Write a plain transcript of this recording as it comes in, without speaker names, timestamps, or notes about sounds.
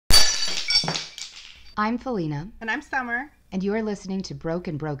I'm Felina. And I'm Summer. And you're listening to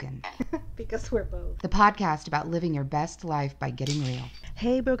Broken Broken. Because we're both. The podcast about living your best life by getting real.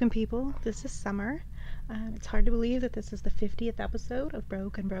 Hey, broken people. This is Summer. It's hard to believe that this is the 50th episode of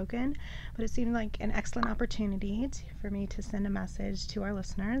Broken Broken, but it seemed like an excellent opportunity for me to send a message to our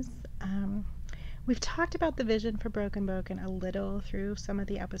listeners. We've talked about the vision for Broken Broken a little through some of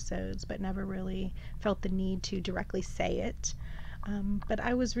the episodes, but never really felt the need to directly say it. But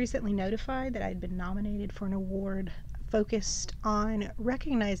I was recently notified that I'd been nominated for an award focused on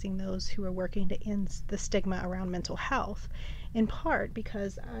recognizing those who are working to end the stigma around mental health, in part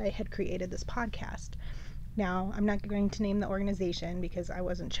because I had created this podcast. Now, I'm not going to name the organization because I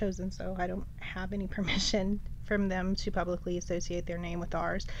wasn't chosen, so I don't have any permission from them to publicly associate their name with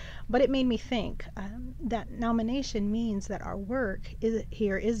ours. But it made me think that nomination means that our work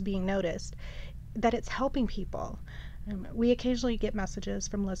here is being noticed, that it's helping people. We occasionally get messages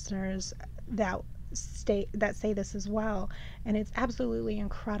from listeners that say this as well, and it's absolutely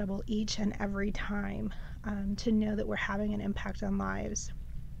incredible each and every time to know that we're having an impact on lives.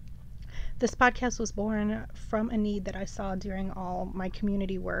 This podcast was born from a need that I saw during all my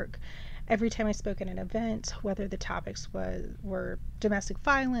community work. Every time I spoke at an event, whether the topics were domestic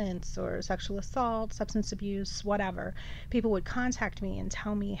violence or sexual assault, substance abuse, whatever, people would contact me and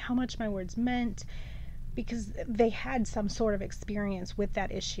tell me how much my words meant, because they had some sort of experience with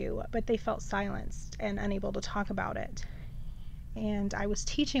that issue, but they felt silenced and unable to talk about it. And I was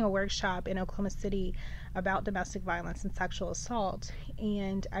teaching a workshop in Oklahoma City about domestic violence and sexual assault,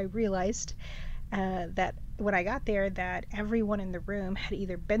 and I realized that when I got there that everyone in the room had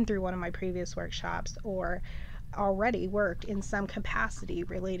either been through one of my previous workshops or already worked in some capacity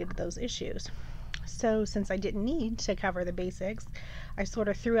related to those issues. So since I didn't need to cover the basics, I sort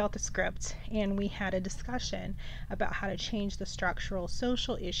of threw out the script and we had a discussion about how to change the structural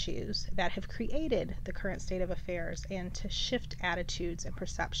social issues that have created the current state of affairs and to shift attitudes and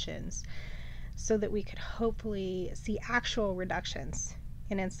perceptions so that we could hopefully see actual reductions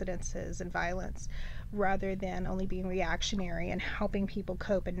in incidences and violence rather than only being reactionary and helping people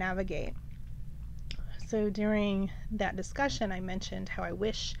cope and navigate. So during that discussion, I mentioned how I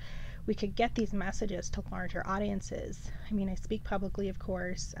wish we could get these messages to larger audiences. I mean, I speak publicly, of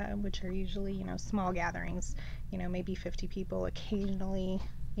course, which are usually, small gatherings, maybe 50 people, occasionally,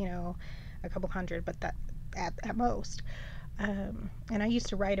 a couple hundred, but that at most. And I used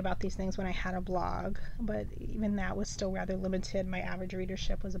to write about these things when I had a blog, but even that was still rather limited. My average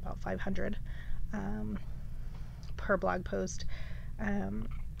readership was about 500 per blog post. And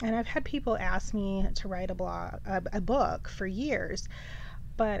I've had people ask me to write a book for years,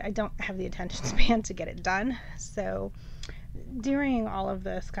 but I don't have the attention span to get it done. So during all of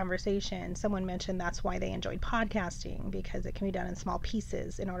this conversation, someone mentioned that's why they enjoyed podcasting, because it can be done in small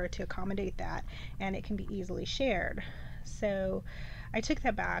pieces in order to accommodate that, and it can be easily shared. So I took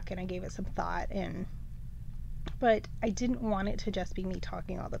that back and I gave it some thought, but I didn't want it to just be me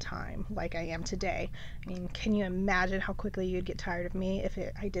talking all the time like I am today. I mean, can you imagine how quickly you'd get tired of me if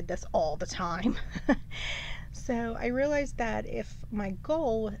I did this all the time? So I realized that if my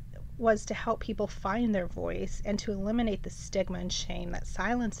goal was to help people find their voice and to eliminate the stigma and shame that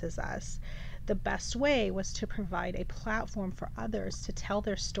silences us, the best way was to provide a platform for others to tell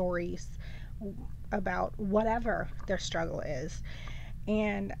their stories about whatever their struggle is,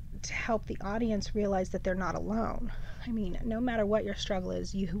 and to help the audience realize that they're not alone. I mean, no matter what your struggle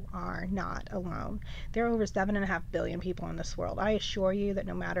is, you are not alone. There are over 7.5 billion people in this world. I assure you that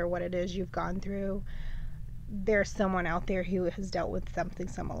no matter what it is you've gone through, there's someone out there who has dealt with something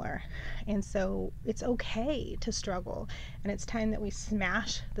similar. And so it's okay to struggle, and it's time that we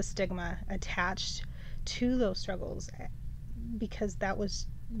smash the stigma attached to those struggles, because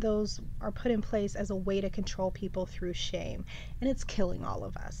those are put in place as a way to control people through shame, and it's killing all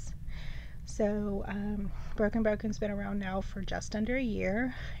of us. So Broken Broken's been around now for just under a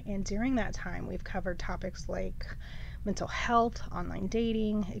year, and during that time we've covered topics like mental health, online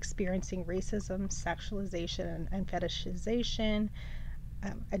dating, experiencing racism, sexualization and fetishization,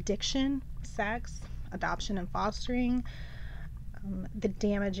 addiction, sex, adoption and fostering, the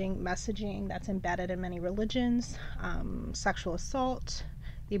damaging messaging that's embedded in many religions, sexual assault,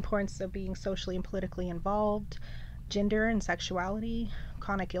 the importance of being socially and politically involved, gender and sexuality,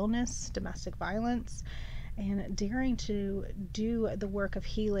 chronic illness, domestic violence, and daring to do the work of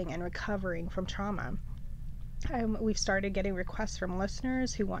healing and recovering from trauma. We've started getting requests from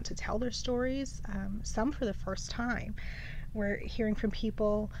listeners who want to tell their stories, some for the first time. We're hearing from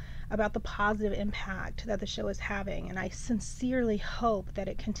people about the positive impact that the show is having, and I sincerely hope that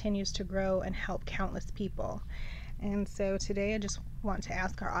it continues to grow and help countless people. And so today I just want to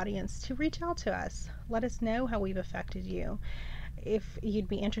ask our audience to reach out to us. Let us know how we've affected you. If you'd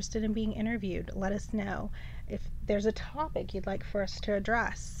be interested in being interviewed, let us know. If there's a topic you'd like for us to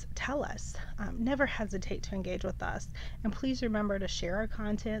address, tell us. Never hesitate to engage with us. And please remember to share our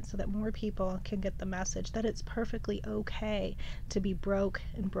content so that more people can get the message that it's perfectly okay to be broke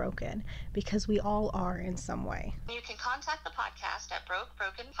and broken, because we all are in some way. You can contact the podcast at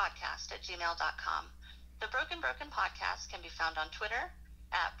brokebrokenpodcast@gmail.com. The Broken Broken Podcast can be found on Twitter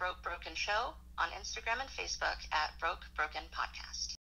at Broke Broken Show, on Instagram and Facebook at Broke Broken Podcast.